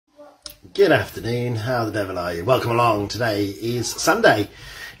Good afternoon, how the devil are you? Welcome along. Today is Sunday.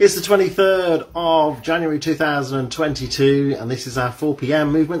 It's the 23rd of January 2022 and this is our 4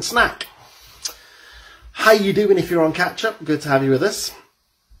 p.m. movement snack. How you doing if you're on catch up? Good to have you with us.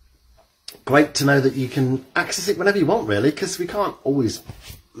 Great to know that you can access it whenever you want, really, because we can't always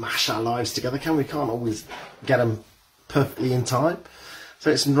mash our lives together, can we? Can't always get them perfectly in time. So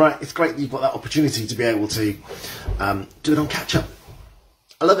it's great that you've got that opportunity to be able to do it on catch up.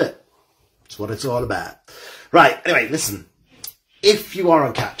 I love it. It's what it's all about. Right, anyway, listen. If you are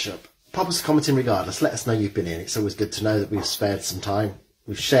on catch up, pop us a comment in regardless. Let us know you've been in. It's always good to know that we've shared some time,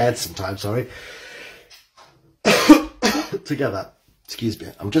 together. Excuse me.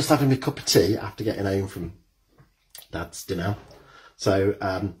 I'm just having a cup of tea after getting home from Dad's dinner. So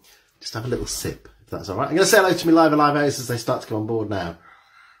just have a little sip, if that's all right. I'm going to say hello to my live hosts as they start to come on board now.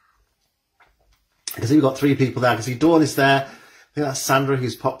 I can see we've got 3 people there. I can see Dawn is there. I think that's Sandra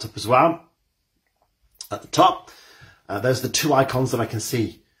who's popped up as well at the top. Those are the 2 icons that I can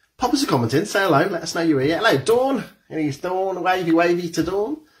see. Pop us a comment in, say hello, let us know you're here. Hello, Dawn. Here's Dawn, wavy to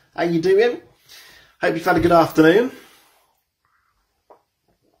Dawn. How you doing? Hope you've had a good afternoon.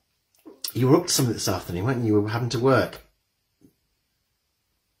 You were up to something this afternoon, weren't you? You were having to work.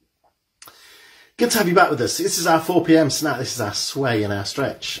 Good to have you back with us. This is our 4 p.m. snack. This is our sway and our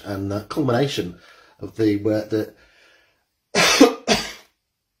stretch and the culmination of the work that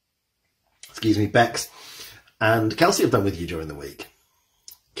excuse me, Bex and Kelsey have done with you during the week.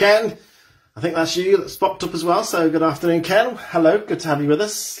 Ken, I think that's you that's popped up as well. So good afternoon, Ken. Hello, good to have you with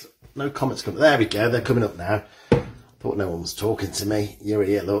us. No comments coming. There we go. They're coming up now. Thought no one was talking to me. You're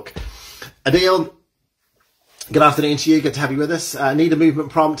here, look. Adil, good afternoon to you. Good to have you with us. Need a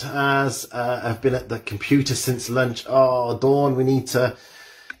movement prompt as I've been at the computer since lunch. Oh, Dawn, we need to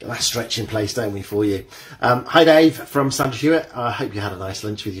get that stretch in place, don't we, for you? Hi, Dave from Sandra Hewitt. I hope you had a nice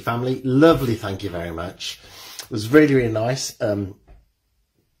lunch with your family. Lovely, thank you very much. It was really, really nice.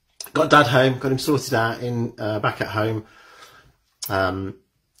 Got Dad home, got him sorted out in back at home.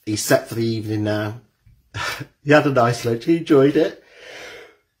 He's set for the evening now. He had a nice lunch, he enjoyed it,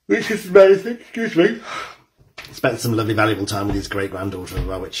 which is amazing. Excuse me. Spent some lovely, valuable time with his great-granddaughter as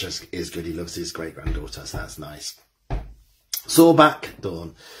well, which is good. He loves his great-granddaughter, so that's nice. Sore back,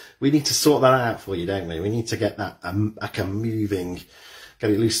 Dawn. We need to sort that out for you, don't we? We need to get that back moving, get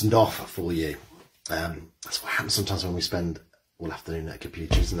it loosened off for you. That's what happens sometimes when we spend all afternoon at a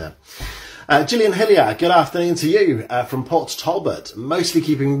computer, isn't it? Gillian Hillier, good afternoon to you from Port Talbot. Mostly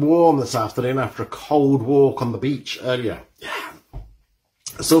keeping warm this afternoon after a cold walk on the beach earlier. Yeah.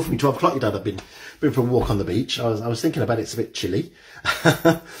 I saw from 12 o'clock, your dad had been for a walk on the beach. I was thinking about it, it's a bit chilly.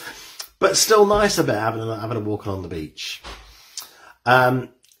 But still nice about having a walk on the beach.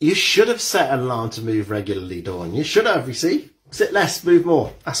 You should have set an alarm to move regularly, Dawn. You should have, you see. Sit less, move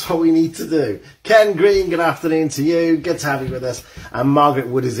more. That's what we need to do. Ken Green, good afternoon to you. Good to have you with us. And Margaret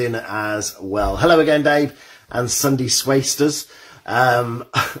Wood is in as well. Hello again, Dave. And Sunday Swasters.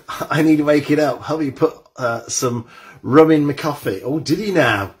 I need to wake it up. Hubby put some rum in my coffee. Oh, did he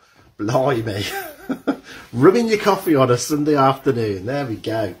now? Blimey. Rum in your coffee on a Sunday afternoon. There we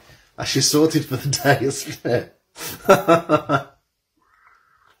go. That's you sorted for the day, isn't it?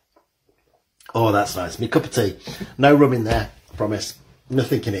 Oh, that's nice. Me cup of tea. No rum in there, I promise.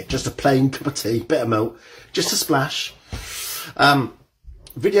 Nothing in it. Just a plain cup of tea, bit of milk, just a splash.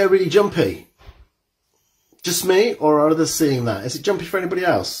 Video really jumpy. Just me, or are others seeing that? Is it jumpy for anybody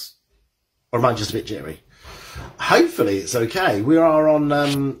else? Or am I just a bit jittery? Hopefully it's okay. We are on,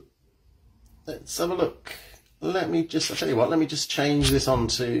 let's have a look. I'll tell you what, let me just change this on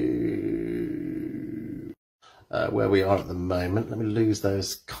to where we are at the moment. Let me lose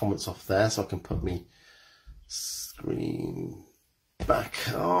those comments off there so I can put me screen back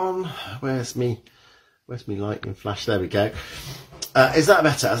on. Where's me lightning flash? There we go. Is that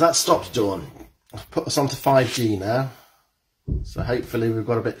better? Has that stopped, Dawn? I've put us onto 5G now. So hopefully we've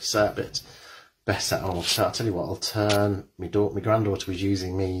got a bit better. Oh, so I'll tell you what, I'll turn, my granddaughter was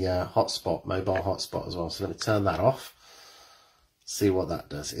using me hotspot, mobile hotspot as well. So let me turn that off. See what that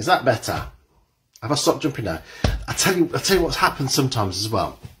does. Is that better? Have I stopped jumping now? I'll tell you what's happened sometimes as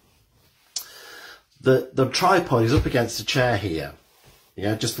well. The tripod is up against the chair here.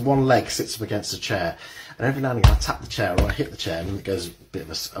 Yeah, just the one leg sits up against the chair. And every now and again I tap the chair or I hit the chair and it goes a bit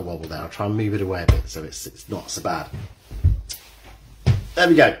of a wobble down. I'll try and move it away a bit so it's not so bad. There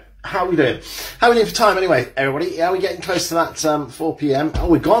we go. How are we doing? How are we doing for time anyway, everybody? Are we getting close to that 4 p.m? Oh,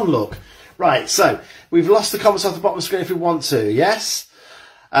 we're gone, look. Right, so we've lost the comments off the bottom of the screen if we want to, yes?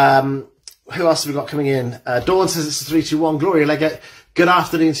 Who else have we got coming in? Dawn says it's a 3-2-1. Gloria Leggett. Good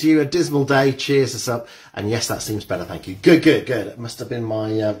afternoon to you. A dismal day. Cheers us up. And yes, that seems better. Thank you. Good. It must have been my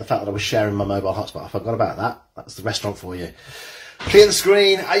the fact that I was sharing my mobile hotspot. I forgot about that. That's the restaurant for you. Clear the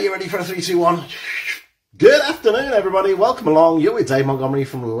screen. Are you ready for a 3, 2, 1? Good afternoon, everybody. Welcome along. You're with Dave Montgomery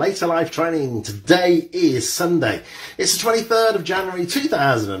from Later Life Training. Today is Sunday. It's the 23rd of January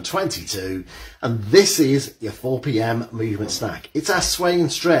 2022, and this is your 4 p.m. movement snack. It's our sway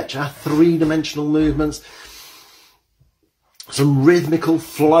and stretch, our three-dimensional movements, some rhythmical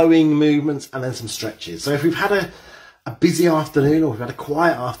flowing movements, and then some stretches. So if we've had a busy afternoon or we've had a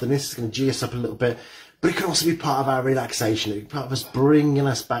quiet afternoon, this is going to G us up a little bit. But it can also be part of our relaxation. It can be part of us bringing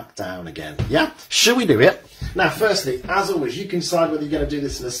us back down again. Yeah? Shall we do it? Now, firstly, as always, you can decide whether you're going to do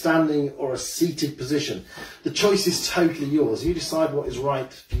this in a standing or a seated position. The choice is totally yours. You decide what is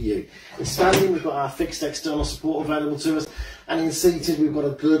right for you. In standing, we've got our fixed external support available to us. And in seated, we've got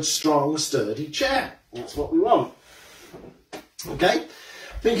a good, strong, sturdy chair. That's what we want. Okay?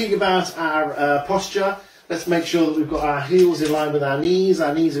 Thinking about our posture. Let's make sure that we've got our heels in line with our knees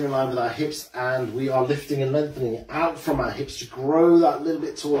are in line with our hips, and we are lifting and lengthening out from our hips to grow that little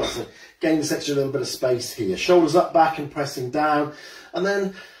bit taller, so gain this extra little bit of space here. Shoulders up, back and pressing down, and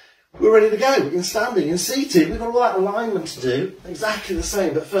then we're ready to go. In standing, in seated, we've got all that alignment to do, exactly the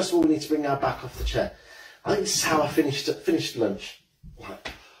same, but first of all we need to bring our back off the chair. I think this is how I finished lunch. Like,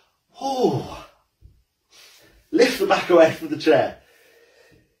 oh, lift the back away from the chair.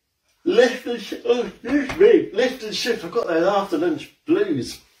 Lift and shift. Oh, excuse me. Lift and shift. I've got those after lunch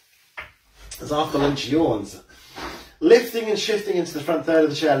blues. Those after lunch yawns. Lifting and shifting into the front third of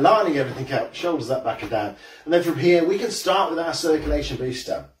the chair, lining everything up, shoulders up, back and down. And then from here, we can start with our circulation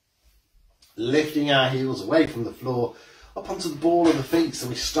booster. Lifting our heels away from the floor, up onto the ball of the feet, so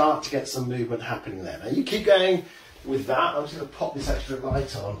we start to get some movement happening there. Now, you keep going with that. I'm just going to pop this extra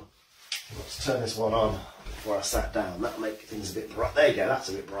light on. Let's turn this one on before I sat down. That'll make things a bit bright. There you go, that's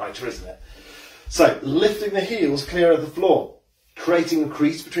a bit brighter, isn't it? So, lifting the heels clear of the floor, creating a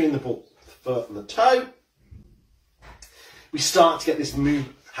crease between the foot and the toe. We start to get this move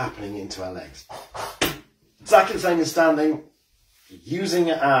happening into our legs. Exactly the same as standing, using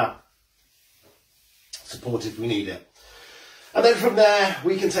our support if we need it. And then from there,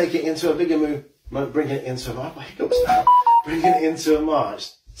 we can take it into a bigger move, bring it into a march.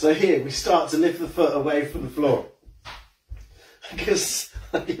 So here, we start to lift the foot away from the floor. Because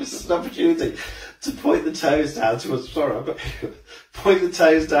that gives us an opportunity to point the toes down towards, point the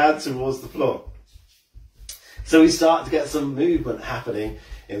toes down towards the floor. So we start to get some movement happening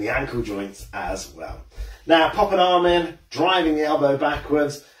in the ankle joints as well. Now, pop an arm in, driving the elbow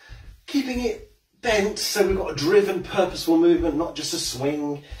backwards, keeping it bent so we've got a driven, purposeful movement, not just a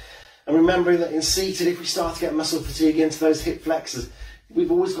swing. And remembering that in seated, if we start to get muscle fatigue into those hip flexors,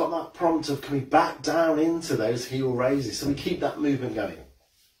 we've always got that prompt of coming back down into those heel raises, so we keep that movement going.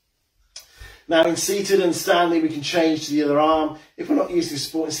 Now in seated and standing, we can change to the other arm. If we're not using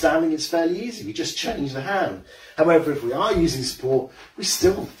support in standing, it's fairly easy. We just change the hand. However, if we are using support, we're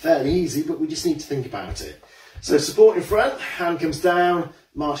still fairly easy, but we just need to think about it. So support in front, hand comes down,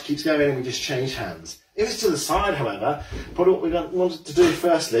 march keeps going, and we just change hands. If it's to the side, however, probably what we wanted to do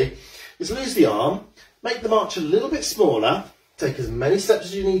firstly is lose the arm, make the march a little bit smaller. Take as many steps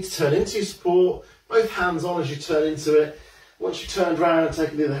as you need to turn into your support, both hands on as you turn into it. Once you've turned around and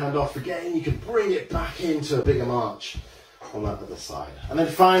taken the other hand off again, you can bring it back into a bigger march on that other side. And then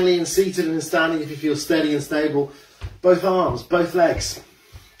finally, in seated and in standing, if you feel steady and stable, both arms, both legs,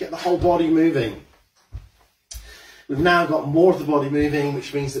 get the whole body moving. We've now got more of the body moving,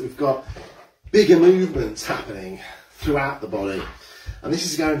 which means that we've got bigger movements happening throughout the body. And this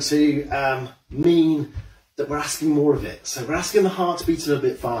is going to mean that we're asking more of it. So we're asking the heart to beat a little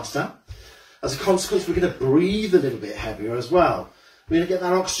bit faster. As a consequence, we're going to breathe a little bit heavier as well. We're going to get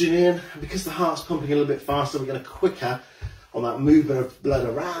that oxygen in, and because the heart's pumping a little bit faster, we're going to quicker on that movement of blood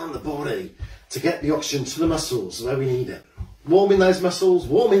around the body to get the oxygen to the muscles where we need it. Warming those muscles,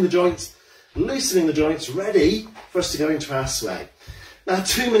 warming the joints, loosening the joints, ready for us to go into our sway. Now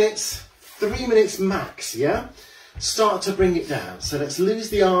 2 minutes, 3 minutes max, yeah? Start to bring it down. So let's lose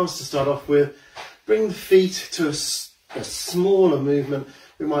the arms to start off with. Bring the feet to a smaller movement.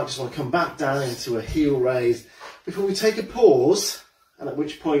 We might just want to come back down into a heel raise before we take a pause, and at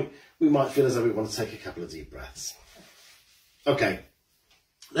which point we might feel as though we want to take a couple of deep breaths. Okay,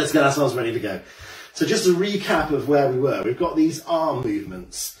 let's get ourselves ready to go. So just a recap of where we were. We've got these arm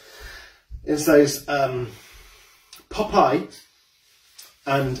movements. It's those Popeye,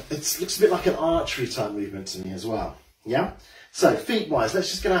 and it looks a bit like an archery type movement to me as well. Yeah? So feet wise, let's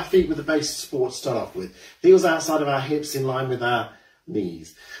just get our feet with the base support to start off with. Heels outside of our hips in line with our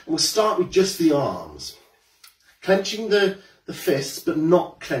knees. And we'll start with just the arms. Clenching the the fists, but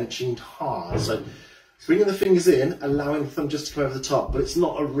not clenching hard. So bringing the fingers in, allowing the thumb just to come over the top, but it's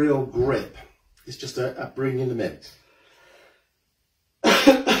not a real grip. It's just a bringing them in.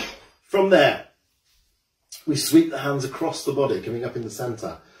 From there, we sweep the hands across the body, coming up in the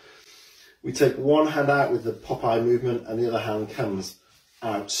centre. We take one hand out with the Popeye movement and the other hand comes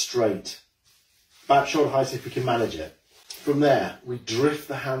out straight. About shoulder height if we can manage it. From there, we drift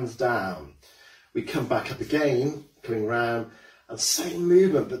the hands down. We come back up again, coming round, and same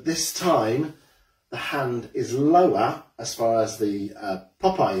movement, but this time the hand is lower as far as the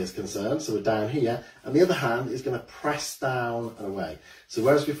Popeye is concerned, so we're down here, and the other hand is going to press down and away. So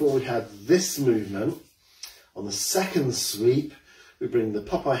whereas before we had this movement, on the second sweep, we bring the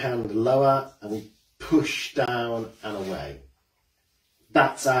Popeye hand lower and we push down and away.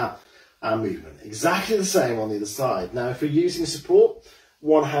 That's our movement. Exactly the same on the other side. Now, if we're using support,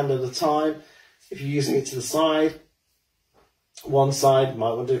 one hand at a time. If you're using it to the side, one side,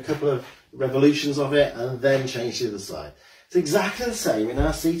 might want to do a couple of revolutions of it and then change to the other side. It's exactly the same in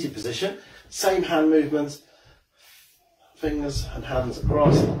our seated position. Same hand movements, fingers and hands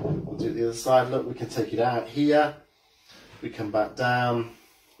across. We'll do it the other side. Look, we can take it out here. We come back down.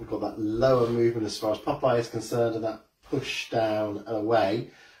 We've got that lower movement as far as Popeye is concerned and that push down and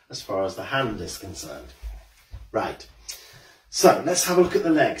away as far as the hand is concerned. Right, so let's have a look at the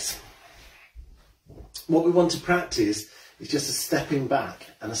legs. What we want to practice is just a stepping back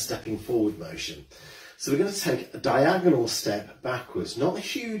and a stepping forward motion. So we're going to take a diagonal step backwards, not a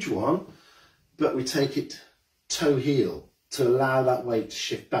huge one, but we take it toe heel to allow that weight to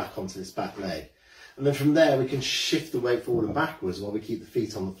shift back onto this back leg. And then from there we can shift the weight forward and backwards while we keep the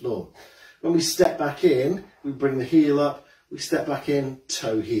feet on the floor. When we step back in, we bring the heel up, we step back in,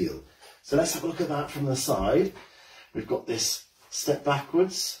 toe heel. So let's have a look at that from the side. We've got this step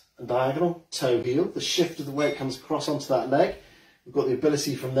backwards and diagonal, toe heel. The shift of the weight comes across onto that leg. We've got the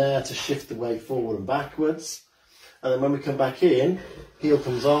ability from there to shift the weight forward and backwards. And then when we come back in, heel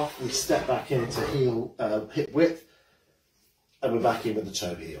comes off, we step back into heel, hip width, and we're back in with the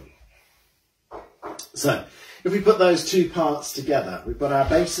toe heel. So, if we put those two parts together, we've got our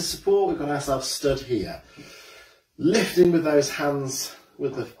base of support, we've got ourselves stood here. Lifting with those hands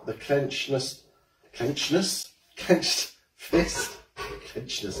with the clenched fist,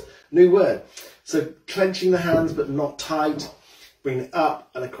 clenchness, new word. So clenching the hands but not tight, bring it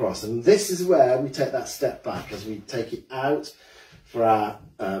up and across. And this is where we take that step back as we take it out for our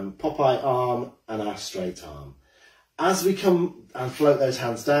Popeye arm and our straight arm. As we come and float those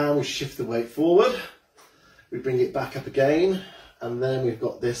hands down, we shift the weight forward, we bring it back up again, and then we've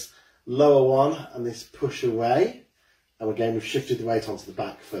got this lower one and this push away. And again, we've shifted the weight onto the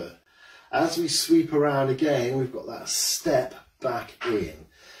back foot. As we sweep around again, we've got that step back in.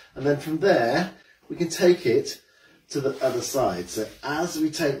 And then from there, we can take it to the other side. So as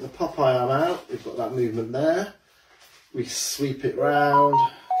we take the Popeye arm out, we've got that movement there. We sweep it round,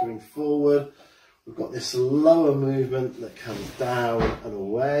 going forward. We've got this lower movement that comes down and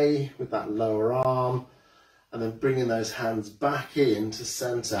away with that lower arm. And then bringing those hands back in to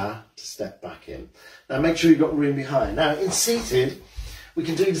centre to step back in. Now make sure you've got room behind. Now in seated, we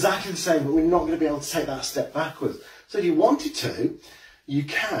can do exactly the same, but we're not going to be able to take that step backwards. So if you wanted to, you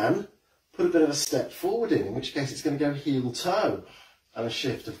can put a bit of a step forward in which case it's going to go heel toe and a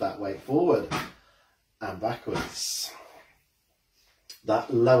shift of that weight forward and backwards.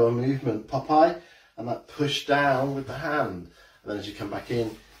 That lower movement, Popeye, and that push down with the hand. And then as you come back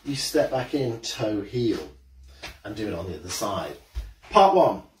in, you step back in, toe heel. And do it on the other side. Part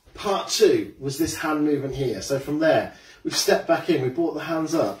one. Part two was this hand movement here. So from there, we've stepped back in, we brought the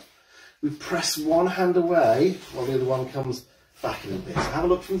hands up, we press one hand away while the other one comes back a little bit. So have a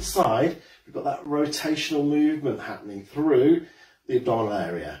look from the side. We've got that rotational movement happening through the abdominal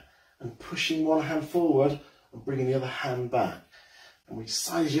area and pushing one hand forward and bringing the other hand back. And we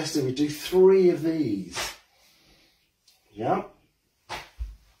decided yesterday we do 3 of these. Yeah.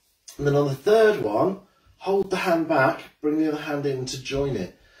 And then on the third one, hold the hand back, bring the other hand in to join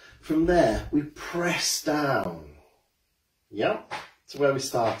it. From there, we press down. Yeah, to where we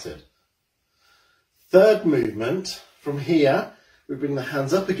started. Third movement, from here, we bring the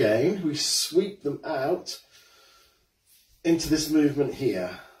hands up again, we sweep them out into this movement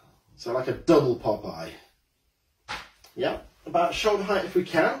here. So like a double Popeye. Yeah, about shoulder height if we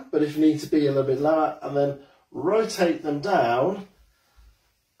can, but if need to be a little bit lower, and then rotate them down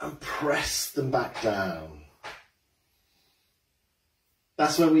and press them back down.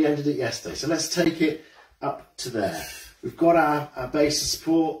 That's where we ended it yesterday. So let's take it up to there. We've got our base of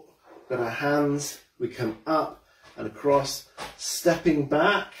support, we've got our hands, we come up and across, stepping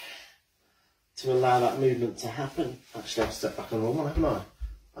back to allow that movement to happen. Actually, I'll step back on one, haven't I?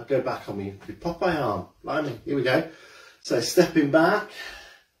 I'll go back on my Popeye arm. Blimey, here we go. So stepping back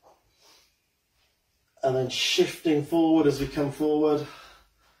and then shifting forward as we come forward.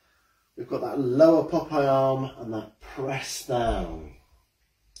 We've got that lower Popeye arm and that press down.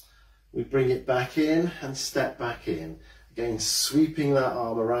 We bring it back in and step back in. Again, sweeping that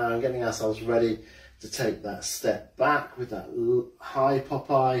arm around, getting ourselves ready to take that step back with that high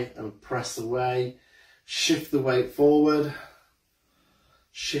Popeye and press away. Shift the weight forward.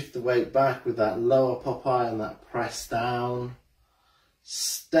 Shift the weight back with that lower Popeye and that press down.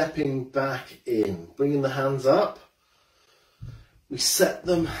 Stepping back in, bringing the hands up. We set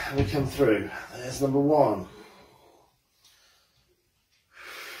them and we come through. There's number one.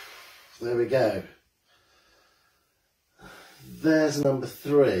 There we go. There's number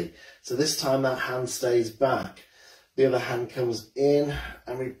three. So this time that hand stays back. The other hand comes in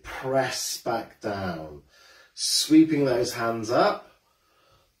and we press back down. Sweeping those hands up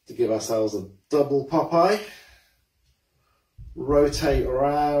to give ourselves a double Popeye. Rotate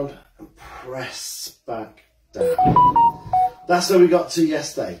around and press back down. That's where we got to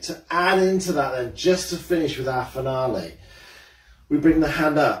yesterday. To add into that then, just to finish with our finale, we bring the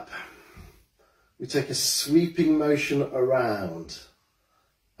hand up. We take a sweeping motion around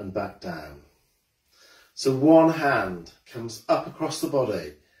and back down. So one hand comes up across the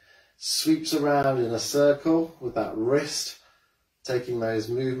body, sweeps around in a circle with that wrist, taking those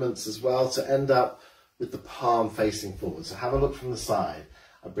movements as well to end up with the palm facing forward. So have a look from the side.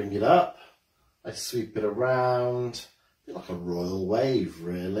 I bring it up, I sweep it around, a bit like a royal wave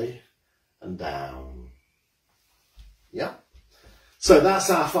really, and down. Yeah. So that's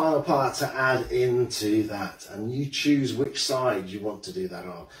our final part to add into that, and you choose which side you want to do that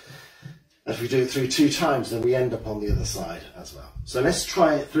on. If we do it through 2 times, then we end up on the other side as well. So let's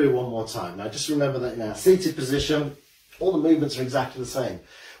try it through one more time. Now just remember that in our seated position, all the movements are exactly the same.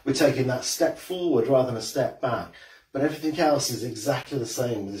 We're taking that step forward rather than a step back, but everything else is exactly the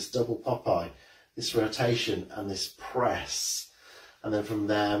same with this double Popeye, this rotation and this press. And then from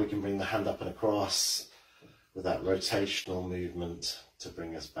there, we can bring the hand up and across with that rotational movement to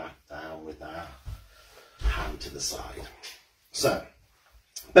bring us back down with our hand to the side. So,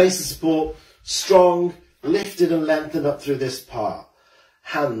 base of support, strong, lifted and lengthened up through this part.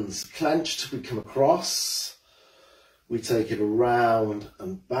 Hands clenched, we come across. We take it around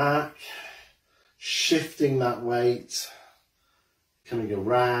and back, shifting that weight, coming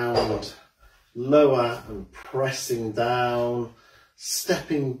around, lower and pressing down,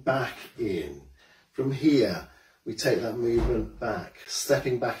 stepping back in. From here, we take that movement back,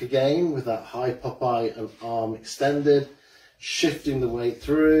 stepping back again with that high Popeye and arm extended, shifting the weight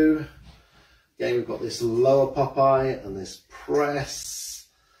through. Again, we've got this lower Popeye and this press.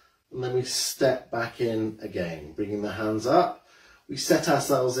 And then we step back in again, bringing the hands up. We set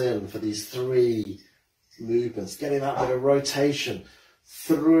ourselves in for these 3 movements, getting that bit of rotation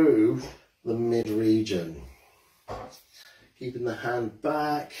through the mid-region. Keeping the hand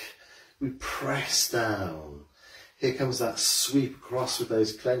back, we press down. Here comes that sweep across with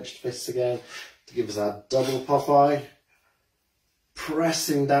those clenched fists again to give us our double Popeye.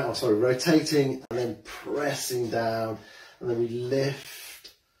 Pressing down, sorry, rotating and then pressing down. And then we lift.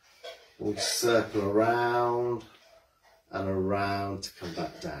 We circle around and around to come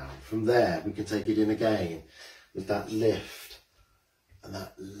back down. From there, we can take it in again with that lift and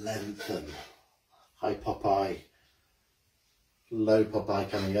that lengthen. High Popeye, low Popeye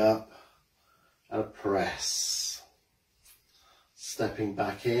coming up, and a press. Stepping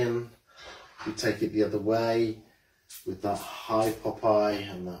back in, we take it the other way with that high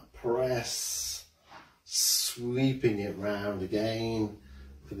Popeye and that press, sweeping it round again.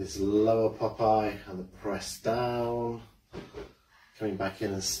 For this lower Popeye and the press down, coming back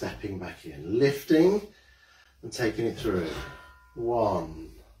in and stepping back in, lifting and taking it through. 1.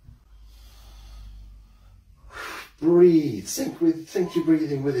 Breathe, think you're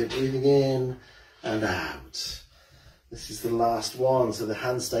breathing with it, breathing in and out. This is the last one, so the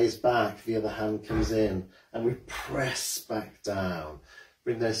hand stays back, the other hand comes in, and we press back down.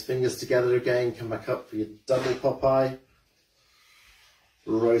 Bring those fingers together again, come back up for your double Popeye.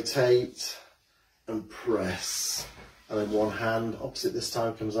 Rotate and press, and then one hand opposite this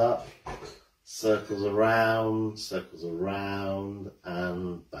time comes up, circles around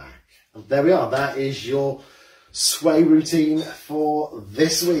and back. And there we are, that is your sway routine for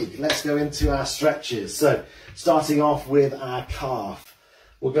this week. Let's go into our stretches. So starting off with our calf.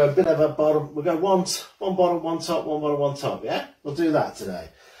 We'll go a bit of a bottom, we'll go one bottom, one top, one bottom, one top, yeah? We'll do that today.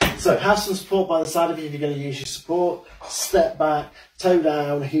 So have some support by the side of you if you're going to use your support. Step back, toe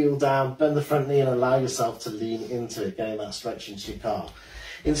down, heel down, bend the front knee and allow yourself to lean into it, getting that stretch into your calf.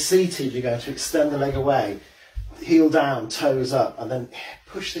 In seated, you're going to extend the leg away, heel down, toes up, and then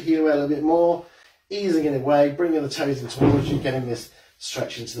push the heel away a little bit more, easing it away, bringing the toes in towards you, getting this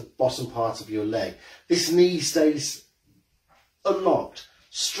stretch into the bottom part of your leg. This knee stays unlocked.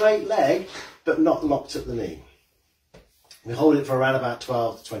 Straight leg, but not locked at the knee. We hold it for around about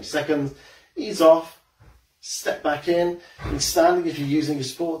 12 to 20 seconds. Ease off, step back in. In standing, if you're using your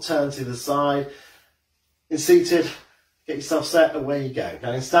support, turn to the side. In seated, get yourself set, away you go.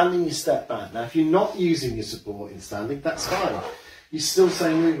 Now in standing, you step back. Now if you're not using your support in standing, that's fine. You still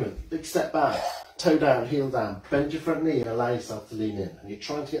same movement. Big step back, toe down, heel down. Bend your front knee and allow yourself to lean in. And you're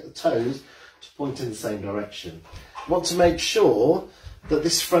trying to get the toes to point in the same direction. You want to make sure that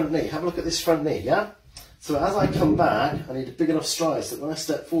this front knee, have a look at this front knee, yeah? So as I come back, I need a big enough stride so that when I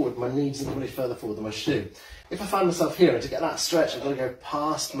step forward, my knee doesn't go any further forward than my shoe. If I find myself here, and to get that stretch, I've got to go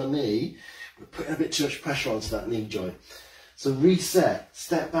past my knee, we're putting a bit too much pressure onto that knee joint. So reset,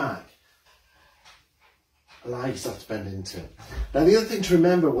 step back, allow yourself to bend into it. Now the other thing to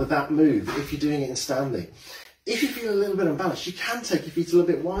remember with that move, if you're doing it in standing, if you feel a little bit unbalanced, you can take your feet a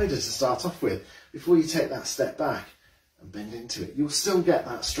little bit wider to start off with, before you take that step back and bend into it. You'll still get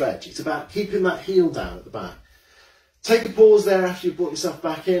that stretch. It's about keeping that heel down at the back. Take a pause there after you've brought yourself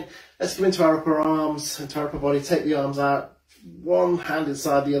back in. Let's come into our upper arms, into our upper body. Take the arms out, one hand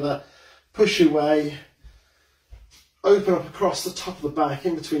inside the other. Push away. Open up across the top of the back,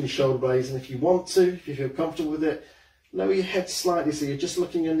 in between your shoulder blades. And if you want to, if you feel comfortable with it, lower your head slightly so you're just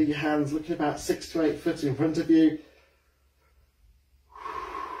looking under your hands, looking about 6 to 8 foot in front of you.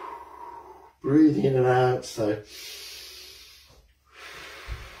 Breathing in and out, so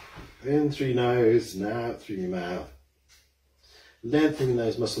in through your nose and out through your mouth. Lengthening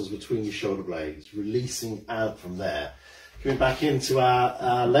those muscles between your shoulder blades, releasing out from there. Coming back into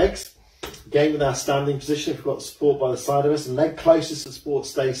our legs, again with our standing position. If we've got support by the side of us, the leg closest to support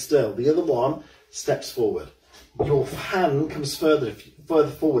stays still. The other one steps forward. Your hand comes further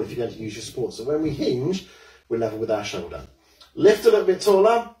forward if you're going to use your support. So when we hinge, we're level with our shoulder. Lift a little bit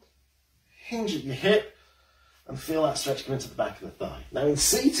taller. Hinge at your hip and feel that stretch come into the back of the thigh. Now in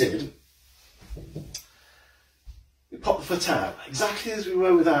seated, we pop the foot out, exactly as we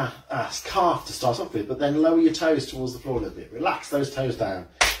were with our calf to start off with, but then lower your toes towards the floor a little bit. Relax those toes down.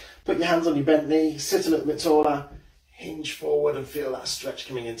 Put your hands on your bent knee, sit a little bit taller, hinge forward and feel that stretch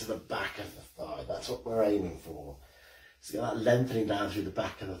coming into the back of the thigh. That's what we're aiming for. So get that lengthening down through the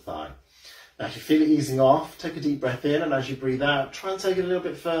back of the thigh. Now, if you feel it easing off, take a deep breath in, and as you breathe out, try and take it a little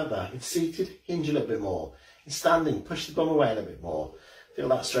bit further. In seated, hinge a little bit more. In standing, push the bum away a little bit more. Feel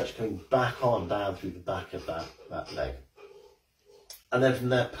that stretch coming back on down through the back of that leg. And then from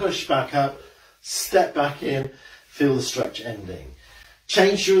there, push back up, step back in, feel the stretch ending.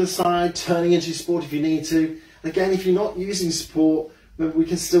 Change to the side, turning into your support if you need to. Again, if you're not using support, remember we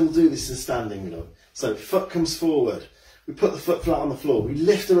can still do this in standing. Look. So foot comes forward. We put the foot flat on the floor. We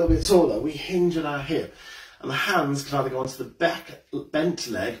lift a little bit taller. We hinge at our hip. And the hands can either go onto the back bent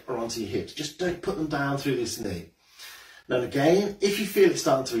leg or onto your hips. Just don't put them down through this knee. Now again, if you feel it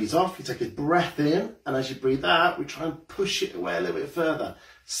starting to ease off, you take a breath in. And as you breathe out, we try and push it away a little bit further.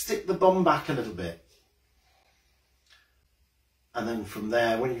 Stick the bum back a little bit. And then from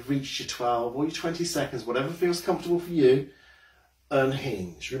there, when you've reached your 12 or your 20 seconds, whatever feels comfortable for you,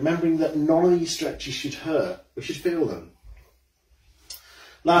 unhinge. Remembering that none of these stretches should hurt. We should feel them.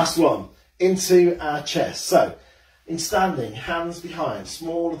 Last one, into our chest. So, in standing, hands behind,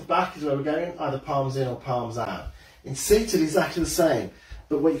 small at the back is where we're going, either palms in or palms out. In seated, exactly the same.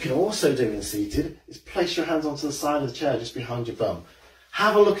 But what you can also do in seated is place your hands onto the side of the chair, just behind your bum.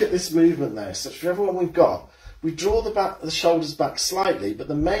 Have a look at this movement though. So for everyone we've got, we draw the shoulders back slightly, but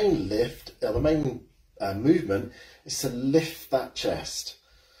the main lift, the main movement is to lift that chest.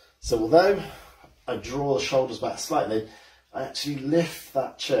 So although I draw the shoulders back slightly, I actually lift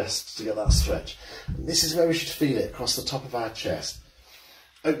that chest to get that stretch. And this is where we should feel it, across the top of our chest.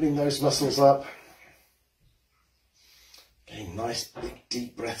 Opening those muscles up. Getting nice big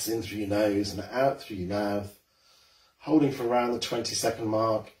deep breaths in through your nose and out through your mouth. Holding for around the 20-second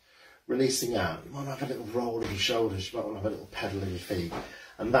mark. Releasing out. You might have a little roll of your shoulders. You might want to have a little pedal of your feet.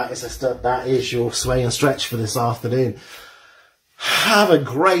 And that is your sway and stretch for this afternoon. Have a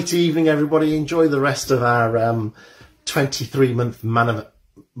great evening, everybody. Enjoy the rest of our 23-month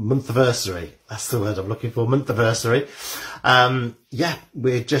month-anniversary. That's the word I'm looking for, month-anniversary. Yeah,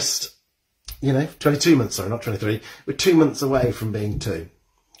 we're just, 22 months, sorry, not 23. We're 2 months away from being 2.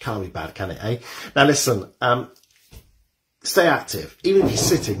 Can't be bad, can it, eh? Now listen, stay active. Even if you're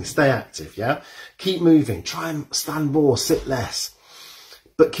sitting, stay active, yeah? Keep moving. Try and stand more, sit less.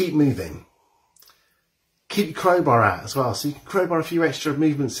 But keep moving. Keep your crowbar out as well, so you can crowbar a few extra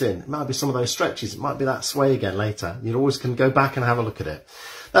movements in. It might be some of those stretches. It might be that sway again later. You always can go back and have a look at it.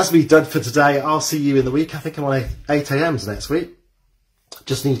 That's me done for today. I'll see you in the week. I think I'm on 8 a.m. next week.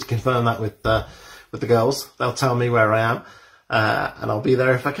 Just need to confirm that with the girls. They'll tell me where I am, and I'll be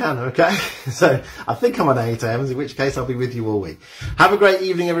there if I can, okay? So I think I'm on 8 a.m, in which case I'll be with you all week. Have a great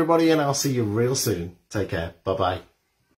evening, everybody, and I'll see you real soon. Take care. Bye-bye.